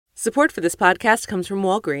Support for this podcast comes from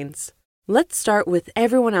Walgreens. Let's start with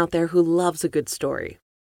everyone out there who loves a good story.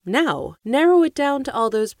 Now, narrow it down to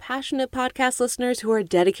all those passionate podcast listeners who are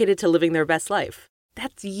dedicated to living their best life.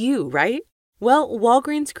 That's you, right? Well,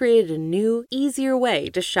 Walgreens created a new, easier way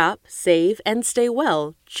to shop, save, and stay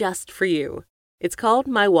well just for you. It's called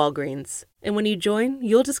My Walgreens. And when you join,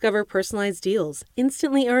 you'll discover personalized deals,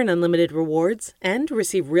 instantly earn unlimited rewards, and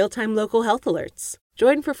receive real-time local health alerts.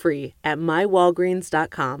 Join for free at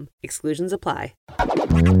mywalgreens.com. Exclusions apply.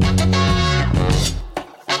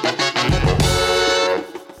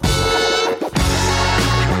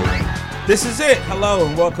 This is it. Hello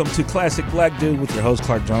and welcome to Classic Black Dude with your host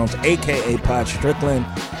Clark Jones, a.k.a. Pod Strickland.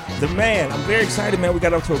 The man. I'm very excited, man. We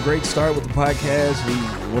got off to a great start with the podcast.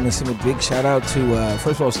 We want to send a big shout out to,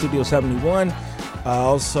 first of all, Studio 71.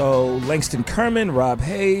 Also, Langston Kerman, Rob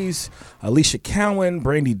Hayes, Alicia Cowan,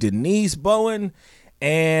 Brandy Denise Bowen,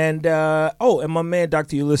 and my man,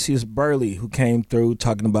 Dr. Ulysses Burley, who came through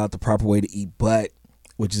talking about the proper way to eat butt,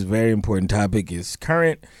 which is a very important topic. It's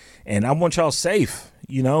current, and I want y'all safe.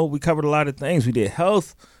 You know, we covered a lot of things. We did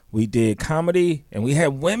health, we did comedy, and we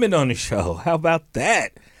had women on the show. How about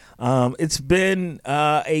that? It's been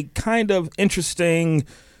a kind of interesting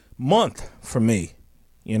month for me,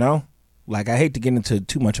 you know? Like, I hate to get into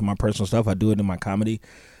too much of my personal stuff. I do it in my comedy.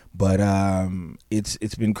 But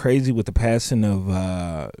it's been crazy with the passing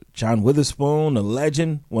of John Witherspoon, a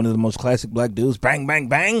legend, one of the most classic black dudes. Bang, bang,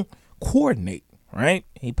 bang. Coordinate, right?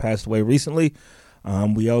 He passed away recently. I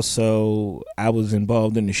was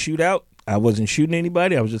involved in the shootout. I wasn't shooting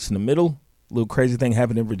anybody. I was just in the middle. A little crazy thing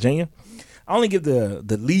happened in Virginia. I only give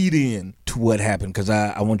the lead in to what happened because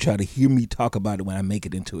I want y'all to hear me talk about it when I make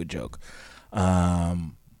it into a joke.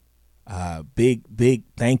 Big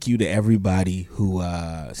thank you to everybody who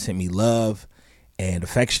sent me love and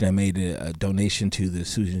affection. I made a donation to the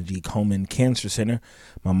Susan G. Komen Cancer Center.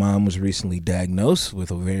 My mom was recently diagnosed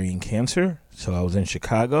with ovarian cancer, so I was in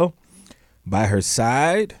Chicago by her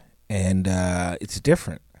side, and it's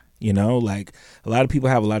different. You know, like a lot of people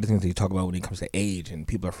have a lot of things that you talk about when it comes to age, and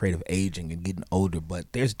people are afraid of aging and getting older,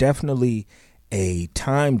 but there's definitely a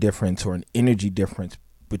time difference or an energy difference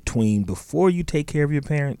between before you take care of your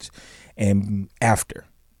parents and after.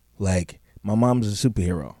 Like, my mom's a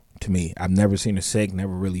superhero to me. I've never seen her sick,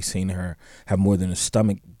 never really seen her have more than a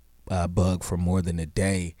stomach bug for more than a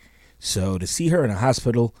day. So to see her in a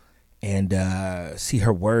hospital and see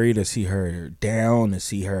her worried, or see her down, and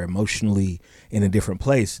see her emotionally in a different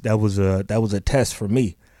place, that was a test for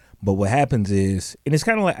me. But what happens is, and it's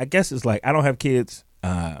kind of like, I guess it's like, I don't have kids.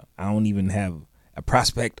 I don't even have a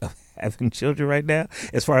prospect of having children right now,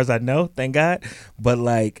 as far as I know, thank God. But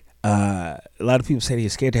like, a lot of people say they're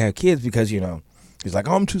scared to have kids because, you know, it's like,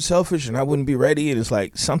 oh, I'm too selfish and I wouldn't be ready. And it's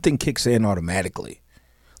like something kicks in automatically.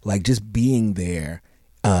 Like, just being there,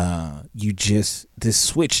 this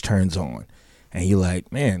switch turns on, and you're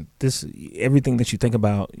like, man, everything that you think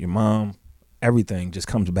about your mom, everything just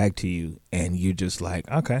comes back to you, and you're just like,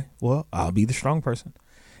 okay, well, I'll be the strong person.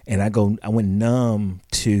 And I went numb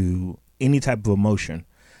to any type of emotion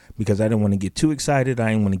because I didn't want to get too excited.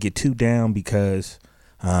 I didn't want to get too down because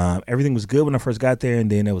everything was good when I first got there,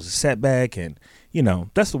 and then there was a setback, and, you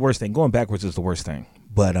know, that's the worst thing. Going backwards is the worst thing.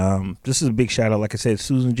 But this is a big shout out, like I said,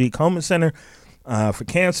 Susan G. Komen Center for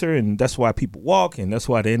cancer, and that's why people walk, and that's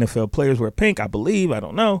why the NFL players wear pink, I believe. I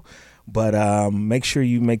don't know. But make sure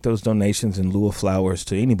you make those donations in lieu of flowers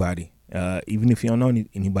to anybody, even if you don't know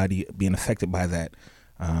anybody being affected by that.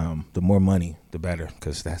 The more money, the better,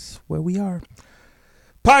 because that's where we are.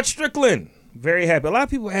 Pod Strickland, very happy. A lot of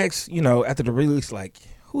people ask, you know, after the release, like,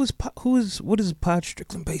 what is Pod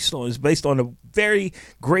Strickland based on? It's based on a very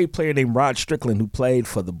great player named Rod Strickland, who played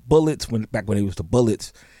for the Bullets back when he was the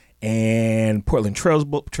Bullets, and Portland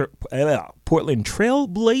Trailblazers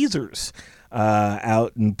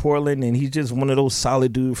out in Portland. And he's just one of those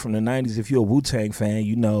solid dudes from the 90s. If you're a Wu-Tang fan,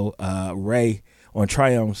 you know Ray on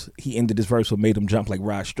Triumphs, he ended his verse with "Made him jump like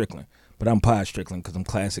Rod Strickland." But I'm Pod Strickland because I'm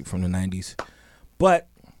classic from the 90s. But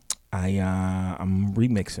I'm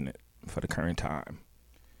remixing it for the current time.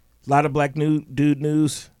 A lot of black dude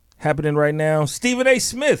news happening right now. Stephen A.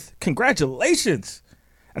 Smith, congratulations.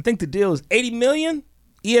 I think the deal is $80 million.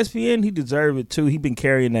 ESPN, he deserved it too. He been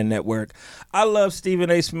carrying that network. I love Stephen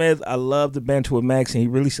A. Smith. I love the banter with Max, and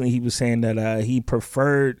he was saying that he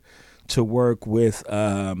preferred to work with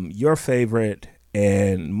your favorite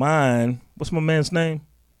and mine. What's my man's name?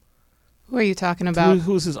 Who are you talking about?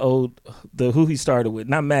 Who's his who he started with?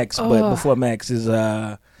 Not Max, but before Max is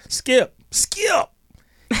Skip.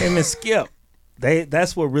 Him and Skip.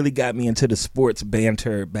 That's what really got me into the sports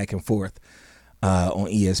banter back and forth. on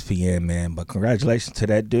ESPN, man. But congratulations to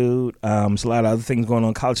that dude. There's a lot of other things going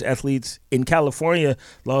on. College athletes in California,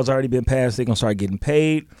 laws already been passed. They're going to start getting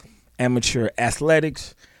paid. Amateur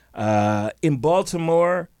athletics. In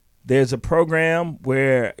Baltimore, there's a program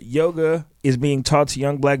where yoga is being taught to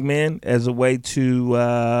young black men as a way to,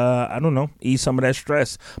 ease some of that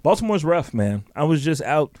stress. Baltimore's rough, man. I was just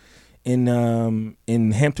out in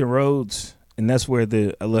Hampton Roads, and that's where had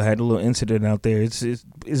a little incident out there. It's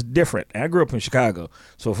different. I grew up in Chicago,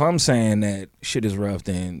 so if I'm saying that shit is rough,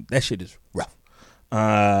 then that shit is rough.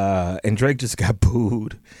 And Drake just got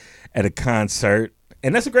booed at a concert,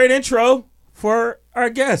 and that's a great intro for our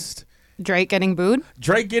guest. Drake getting booed?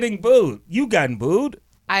 Drake getting booed. You gotten booed?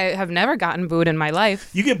 I have never gotten booed in my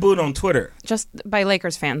life. You get booed on Twitter. Just by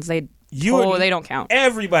Lakers fans. They don't count.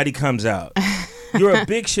 Everybody comes out. You're a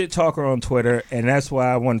big shit talker on Twitter, and that's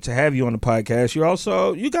why I wanted to have you on the podcast.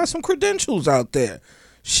 You got some credentials out there.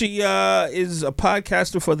 She is a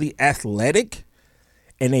podcaster for The Athletic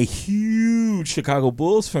and a huge Chicago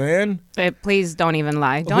Bulls fan. Please don't even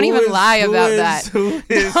lie. Don't even lie about that.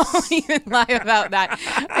 Don't even lie about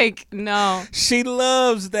that. Like, no. She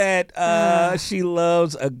loves that. She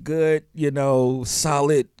loves a good,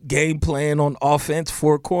 solid game plan on offense,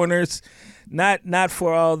 four corners. Not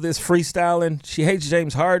for all this freestyling. She hates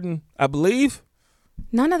James Harden, I believe.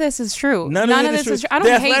 None of this is true. None of this is true. I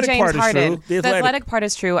don't hate James Harden. The athletic part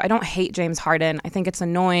is true. I don't hate James Harden. I think it's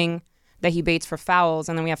annoying that he baits for fouls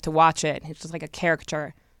and then we have to watch it. It's just like a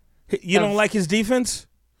caricature. You don't like his defense?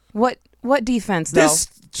 What defense, though? This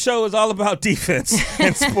show is all about defense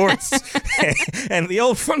and sports and the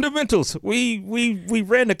old fundamentals. We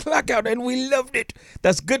ran the clock out and we loved it.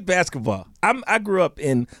 That's good basketball. I grew up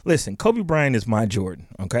listen, Kobe Bryant is my Jordan,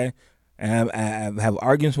 okay? And I have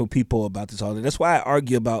arguments with people about this all day. That's why I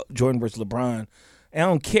argue about Jordan versus LeBron. And I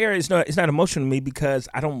don't care. It's not emotional to me because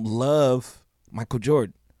I don't love Michael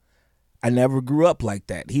Jordan. I never grew up like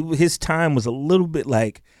that. His time was a little bit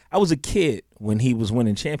like I was a kid when he was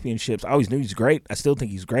winning championships. I always knew he's great. I still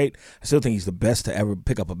think he's great. I still think he's the best to ever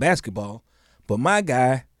pick up a basketball. But my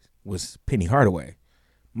guy was Penny Hardaway.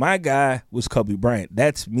 My guy was Kobe Bryant.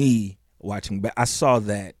 That's me watching. I saw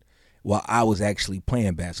that while I was actually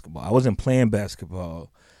playing basketball. I wasn't playing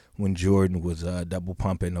basketball when Jordan was double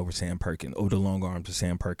pumping over the long arms of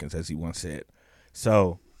Sam Perkins, as he once said.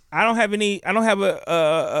 So I don't have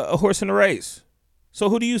a horse in the race. So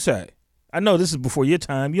who do you say? I know this is before your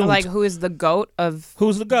time. Who is the GOAT of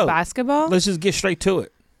basketball? Let's just get straight to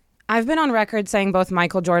it. I've been on record saying both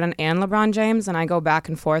Michael Jordan and LeBron James, and I go back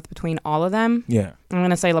and forth between all of them. Yeah. I'm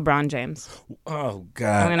going to say LeBron James. Oh, God.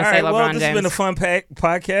 I'm going to say LeBron James. This has been a fun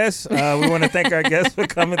podcast. We want to thank our guests for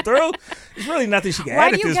coming through. There's really nothing she can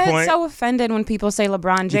add at this point. Why do you get so offended when people say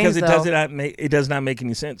LeBron James, because it does not make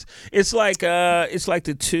any sense. It's like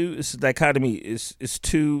the dichotomy. It's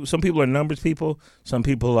two. Some people are numbers people. Some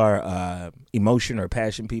people are emotion or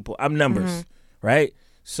passion people. I'm numbers, right?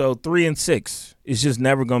 So 3 and 6 is just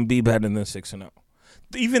never going to be better than 6 and 0.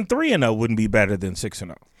 Even 3 and 0 wouldn't be better than 6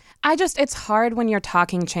 and 0. It's hard when you're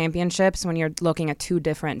talking championships when you're looking at two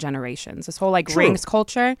different generations. This whole True. rings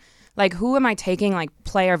culture, who am I taking,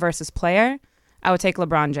 player versus player? I would take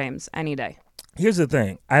LeBron James any day. Here's the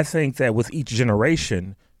thing. I think that with each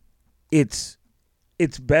generation, it's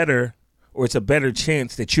better, or it's a better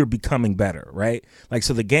chance that you're becoming better, right?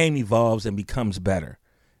 So the game evolves and becomes better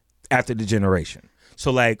after the generation.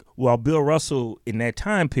 So, while Bill Russell in that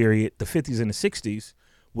time period, the 50s and the 60s,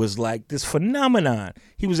 was this phenomenon.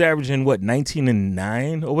 He was averaging, 19 and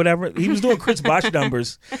 9 or whatever? He was doing Chris Bosh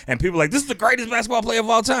numbers, and people were like, this is the greatest basketball player of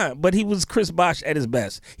all time. But he was Chris Bosh at his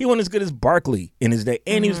best. He wasn't as good as Barkley in his day,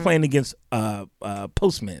 and he was playing against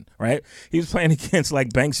postmen, right? He was playing against,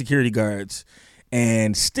 bank security guards.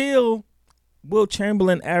 And still, Will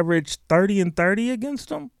Chamberlain averaged 30 and 30 against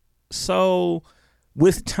him. So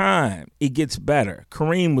with time, it gets better.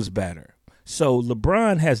 Kareem was better. So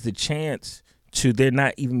LeBron has the chance to there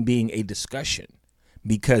not even being a discussion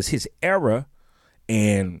because his era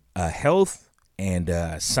and health and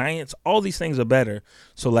science, all these things are better.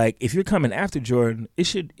 So, if you're coming after Jordan, it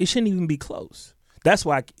shouldn't even be close. That's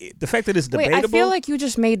why the fact that it's debatable. Wait, I feel like you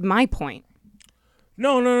just made my point.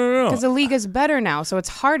 No. Because the league is better now, so it's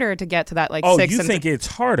harder to get to that 6. Oh, you think it's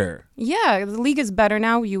harder? Yeah, the league is better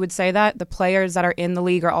now. You would say that. The players that are in the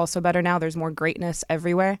league are also better now. There's more greatness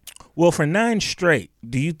everywhere. Well, for 9 straight,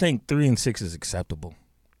 do you think 3 and 6 is acceptable?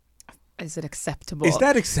 Is it acceptable? Is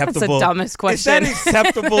that acceptable? That's the dumbest question. Is that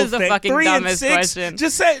acceptable? That's the fucking 3 dumbest and 6? question.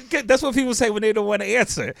 Just say. That's what people say when they don't want to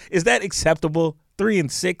answer. Is that acceptable? 3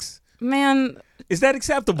 and 6? Man. Is that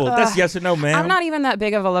acceptable? That's yes or no, man. I'm not even that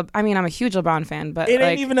big of I'm a huge LeBron fan, but it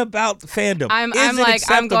ain't even about fandom.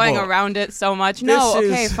 I'm going around it so much.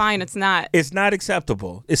 Fine, it's not. It's not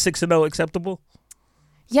acceptable. Is 6-0 acceptable?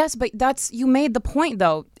 Yes, but you made the point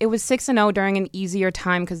though. It was 6-0 during an easier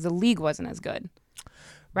time because the league wasn't as good.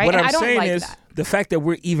 Right? What I'm saying is the fact that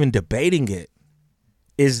we're even debating it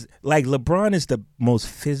is like LeBron is the most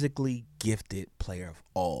physically gifted player of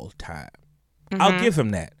all time. Mm-hmm. I'll give him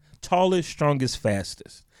that. Tallest, strongest,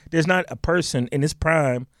 fastest. There's not a person in his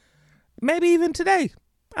prime, maybe even today,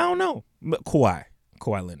 I don't know, Kawhi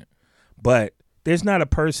Leonard. But there's not a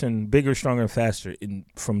person bigger, stronger, and faster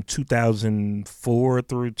from 2004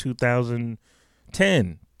 through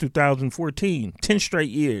 2010, 2014, 10 straight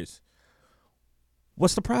years.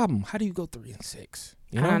 What's the problem? How do you go 3-6?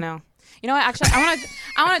 I don't know. You know what? Actually,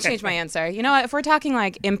 I want to change my answer. You know what? If we're talking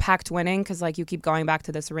like impact winning, because like you keep going back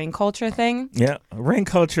to this ring culture thing. Yeah, ring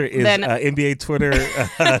culture is NBA Twitter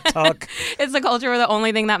talk. It's a culture where the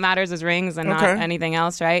only thing that matters is rings and not anything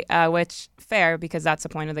else, right? Which fair, because that's the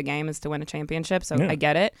point of the game is to win a championship. So I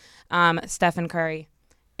get it. Stephen Curry,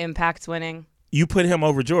 impact winning. You put him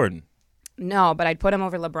over Jordan? No, but I'd put him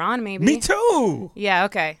over LeBron maybe. Me too. Yeah.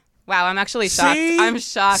 Okay. Wow, I'm actually shocked. I'm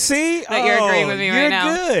shocked that you're agreeing with me right now.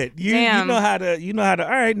 You're good. You know how to. All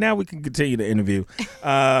right, now we can continue the interview.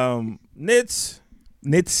 Nitz.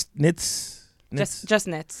 Just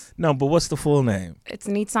Nitz. No, but what's the full name? It's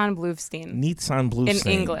Nitzan Bluvstein. Nitzan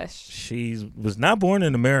Bluvstein. In English. She was not born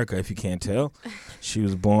in America, if you can't tell. She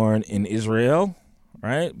was born in Israel,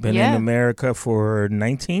 right? Been in America for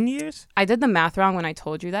 19 years? I did the math wrong when I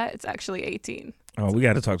told you that. It's actually 18. Oh, we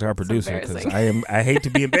got to talk to our producer because I hate to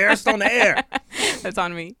be embarrassed on the air. That's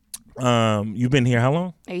on me. You've been here how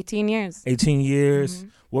long? 18 years. 18 years. Mm-hmm.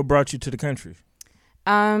 What brought you to the country?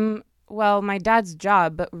 Well, my dad's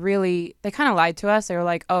job, but really, they kind of lied to us. They were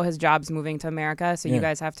like, oh, his job's moving to America, so you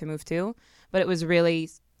guys have to move too. But it was really,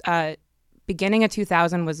 beginning of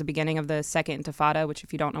 2000 was the beginning of the second intifada, which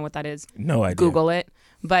if you don't know what that is, no idea. Google it.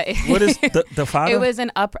 But what is the fada? It was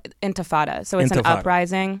an intifada, so it's an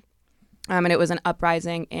uprising. And it was an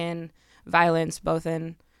uprising in violence, both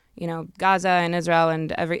in, Gaza and Israel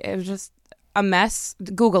and it was just a mess.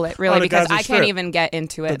 Google it, really, because I can't even get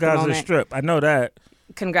into it. The Gaza Strip, I know that.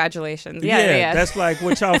 Congratulations. Yeah. That's like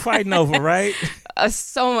what y'all fighting over, right?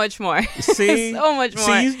 So much more. See? So much more.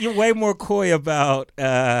 See, you're way more coy about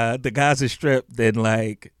the Gaza Strip than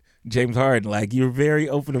like James Harden. Like, you're very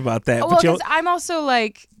open about that. Well, because I'm also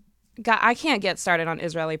like, I can't get started on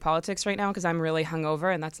Israeli politics right now because I'm really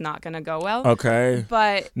hungover and that's not going to go well. Okay.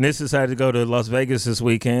 But Nis decided to go to Las Vegas this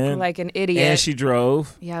weekend. Like an idiot. And she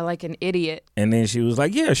drove. Yeah, like an idiot. And then she was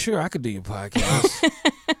like, yeah, sure, I could do your podcast.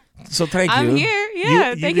 So thank you. I'm here.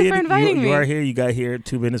 Yeah, thank you for inviting me. You are here. You got here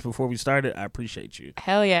 2 minutes before we started. I appreciate you.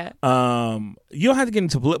 Hell yeah. You don't have to get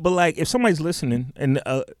into but like if somebody's listening, and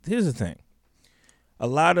here's the thing. A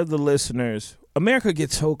lot of the listeners, America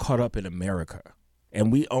gets so caught up in America. And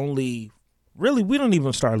we don't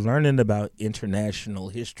even start learning about international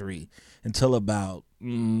history until about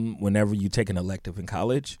whenever you take an elective in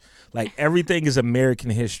college. Like everything is American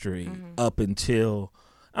history up until,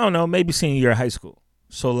 I don't know, maybe senior year of high school.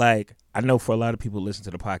 So like, I know for a lot of people who listen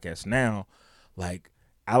to the podcast now, like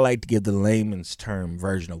I like to give the layman's term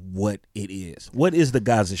version of what it is. What is the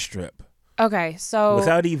Gaza Strip? Okay, so.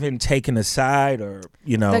 Without even taking a side or,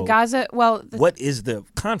 The Gaza, what is the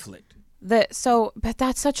conflict? But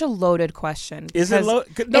that's such a loaded question. Is it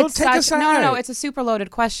loaded? Don't take a side. No, it's a super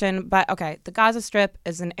loaded question. But okay, the Gaza Strip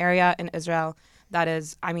is an area in Israel that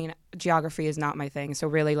is, geography is not my thing. So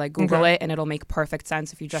really, like, Google it, and it'll make perfect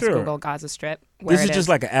sense if you just Google Gaza Strip. This is just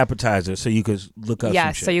like an appetizer, so you could look up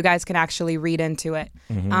some shit. So you guys can actually read into it.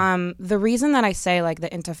 Mm-hmm. The reason that I say, like, the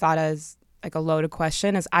Intifada is, like, a loaded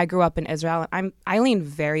question is I grew up in Israel. I lean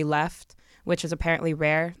very left, which is apparently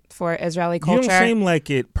rare for Israeli culture. You don't seem like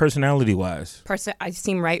it personality-wise. I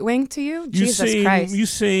seem right-wing to you? Jesus Christ. You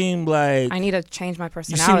seem like... I need to change my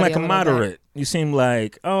personality. You seem like a moderate. You seem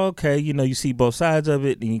like, oh, okay, you see both sides of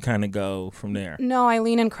it, and you kind of go from there. No, I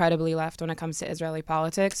lean incredibly left when it comes to Israeli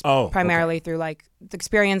politics. Primarily through, like, the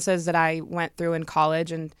experiences that I went through in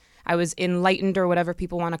college, and I was enlightened or whatever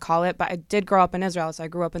people want to call it, but I did grow up in Israel, so I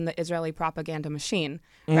grew up in the Israeli propaganda machine,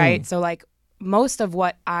 right? So, like, most of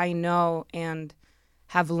what I know and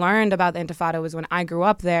have learned about the Intifada was when I grew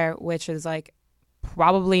up there, which is like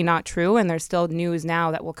probably not true. And there's still news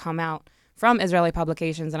now that will come out from Israeli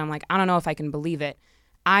publications. And I'm like, I don't know if I can believe it.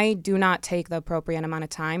 I do not take the appropriate amount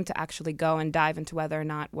of time to actually go and dive into whether or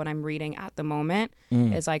not what I'm reading at the moment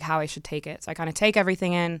is like how I should take it. So I kind of take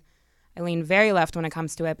everything in. I lean very left when it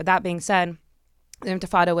comes to it. But that being said, the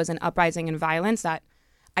Intifada was an uprising in violence that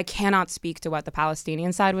I cannot speak to what the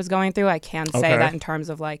Palestinian side was going through. I can say that in terms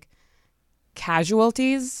of like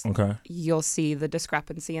casualties, you'll see the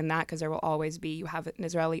discrepancy in that, because there will always be, you have an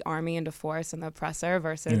Israeli army and a force and the oppressor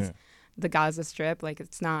versus the Gaza Strip. Like,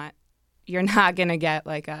 it's not, you're not going to get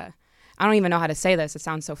like a, I don't even know how to say this. It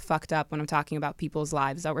sounds so fucked up when I'm talking about people's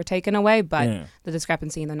lives that were taken away, but the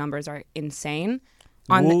discrepancy in the numbers are insane.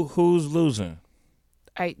 Who's losing?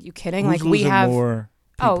 Are you kidding? Who's like, we have more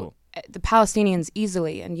people? The Palestinians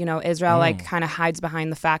easily, and you know, Israel like kind of hides behind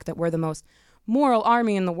the fact that we're the most moral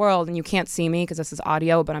army in the world, and you can't see me because this is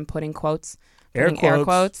audio, but I'm putting air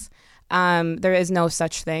quotes. There is no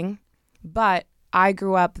such thing. But I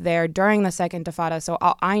grew up there during the Second Intifada, so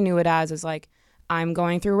all I knew it as is like, I'm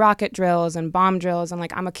going through rocket drills and bomb drills, and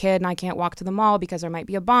like, I'm a kid and I can't walk to the mall because there might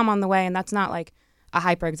be a bomb on the way, and that's not like a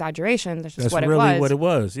hyper exaggeration. That's just what really it was. What it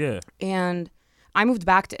was, yeah. And I moved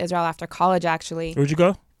back to Israel after college, actually. Where'd you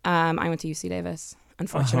go? I went to UC Davis.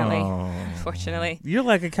 Unfortunately. You're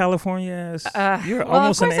like a California ass. You're well,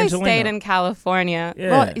 almost an Angelina. Of course I stayed in California. Yeah.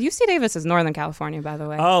 Well, UC Davis is Northern California, by the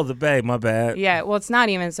way. Oh, the Bay, my bad. Yeah, well, it's not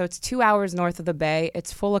even. So it's 2 hours north of the Bay.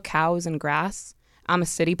 It's full of cows and grass. I'm a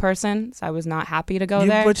city person, so I was not happy to go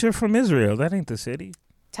there. But you're from Israel. That ain't the city.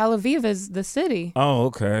 Tel Aviv is the city. Oh,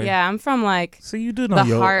 okay. Yeah, I'm from like so you do know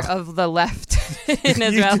the heart of the left in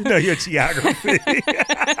Israel. You do know your geography.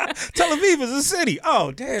 Tel Aviv is a city.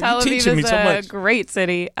 Oh, damn. Tel You're teaching me so much. Aviv is a great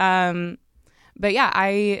city. But yeah,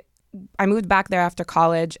 I moved back there after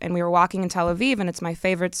college, and we were walking in Tel Aviv, and it's my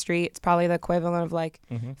favorite street. It's probably the equivalent of like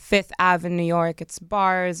Fifth Ave in New York. It's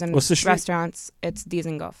bars and restaurants. It's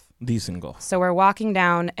Dizengoff. So we're walking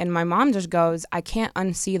down, and my mom just goes, I can't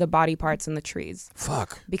unsee the body parts in the trees.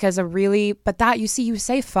 Fuck. Because but that, you see, you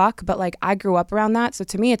say fuck, but like I grew up around that. So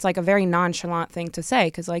to me, it's like a very nonchalant thing to say.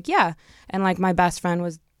 Because like, yeah. And like my best friend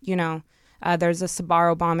was, you know, there's a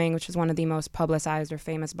Sbarro bombing, which is one of the most publicized or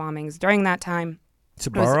famous bombings during that time.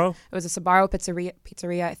 Sbarro? It was a Sbarro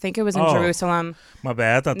pizzeria. I think it was in Jerusalem. My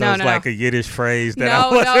bad. I thought that was like a Yiddish phrase. That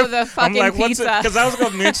the fucking I'm like, pizza. Because I was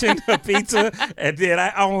going to mention a pizza, and then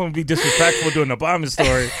I don't want to be disrespectful doing the bombing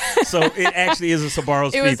story. So it actually is a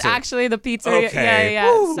Sbarro's pizza. It was actually the pizzeria. Okay.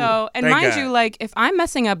 Yeah. Woo. So, and mind you, like, if I'm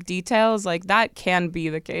messing up details, like, that can be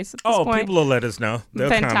the case at this point. People will let us know. They'll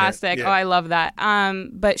Fantastic. Yeah. Oh, I love that.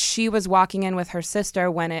 But she was walking in with her sister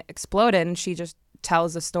when it exploded, and she just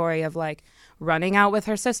tells the story of, like, running out with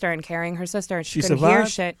her sister and carrying her sister, and she couldn't hear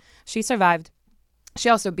shit. She survived. She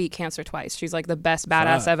also beat cancer twice. She's like the best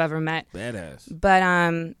badass I've ever met. Badass. But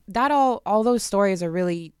that all those stories are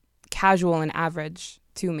really casual and average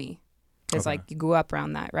to me. It's like you grew up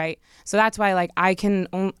around that, right? So that's why like I can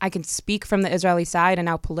speak from the Israeli side, and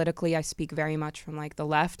now politically I speak very much from like the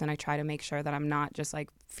left, and I try to make sure that I'm not just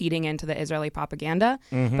like feeding into the Israeli propaganda.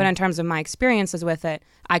 But in terms of my experiences with it,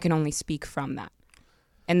 I can only speak from that.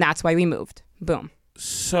 And that's why we moved. Boom.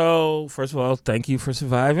 So, first of all, thank you for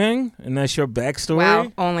surviving. And that's your backstory.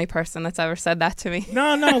 Wow, only person that's ever said that to me. No,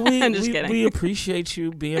 I'm just kidding. We appreciate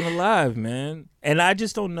you being alive, man. And I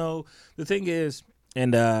just don't know. The thing is,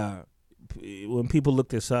 and when people look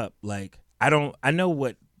this up, like, I know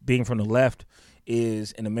what being from the left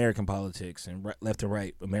is in American politics and left and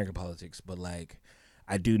right American politics, but like,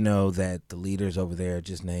 I do know that the leaders over there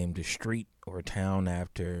just named a street or a town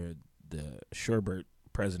after the Sherbert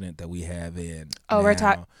president that we have in we're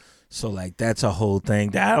talking. So like that's a whole thing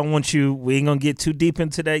that I don't want we ain't gonna get too deep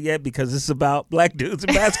into that yet, because this is about black dudes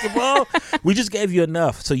in basketball. We just gave you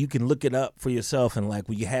enough so you can look it up for yourself. And like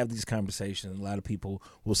when you have these conversations, a lot of people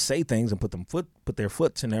will say things and put their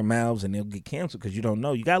foots in their mouths, and they'll get canceled because you don't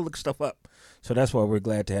know. You gotta look stuff up. So that's why we're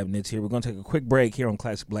glad to have Nitz here. We're gonna take a quick break here on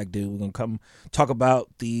Classic Black Dude. We're gonna come talk about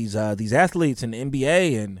these athletes in the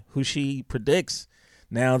NBA and who she predicts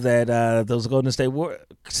now that those Golden State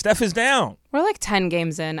Steph is down. We're like 10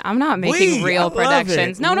 games in. I'm not making real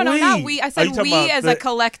predictions. No, not we. I said we as a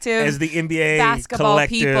collective. As the NBA basketball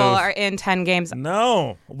collective. people are in 10 games.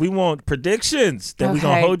 No, we want predictions that we're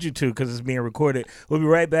going to hold you to because it's being recorded. We'll be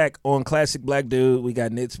right back on Classic Black Dude. We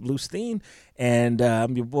got Nitz Bluestein, and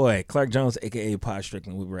I'm your boy, Clark Jones, a.k.a. Pod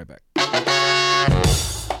Strickland. We'll be right back.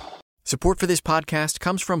 Support for this podcast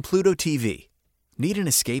comes from Pluto TV. Need an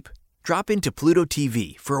escape? Drop into Pluto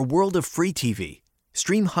TV for a world of free TV.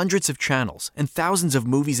 Stream hundreds of channels and thousands of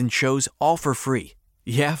movies and shows all for free.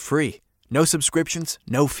 Yeah, free. No subscriptions,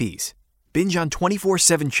 no fees. Binge on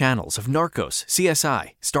 24/7 channels of Narcos,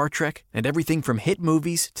 CSI, Star Trek, and everything from hit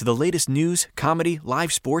movies to the latest news, comedy,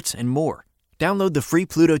 live sports, and more. Download the free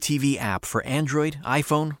Pluto TV app for Android,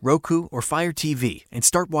 iPhone, Roku, or Fire TV and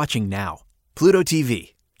start watching now. Pluto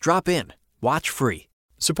TV. Drop in. Watch free.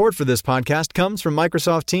 Support for this podcast comes from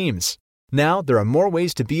Microsoft Teams. Now, there are more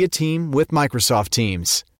ways to be a team with Microsoft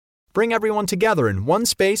Teams. Bring everyone together in one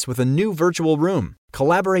space with a new virtual room.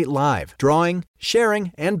 Collaborate live, drawing,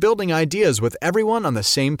 sharing, and building ideas with everyone on the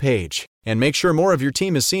same page. And make sure more of your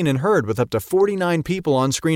team is seen and heard with up to 49 people on screen